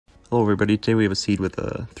Hello everybody, today we have a seed with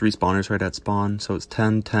 3 spawners right at spawn, so it's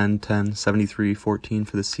 10, 10, 10, 73, 14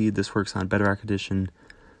 for the seed. This works on Bedrock Edition.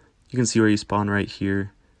 You can see where you spawn right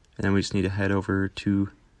here, and then we just need to head over to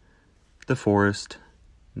the forest,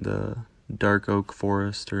 the dark oak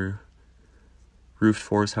forest, or roofed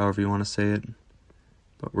forest, however you want to say it.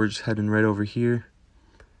 But we're just heading right over here.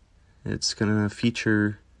 It's going to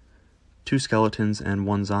feature 2 skeletons and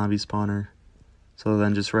 1 zombie spawner. So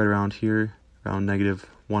then just right around here, around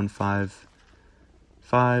 -155,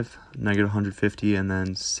 -150, and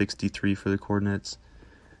then 63 for the coordinates.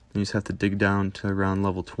 Then you just have to dig down to around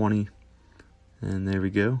level 20. And there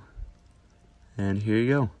we go. And here you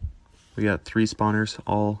go. We got 3 spawners,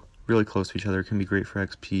 all really close to each other. It can be great for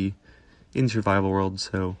XP in survival world.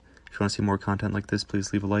 So if you want to see more content like this,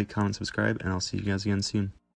 please leave a like, comment, subscribe, and I'll see you guys again soon.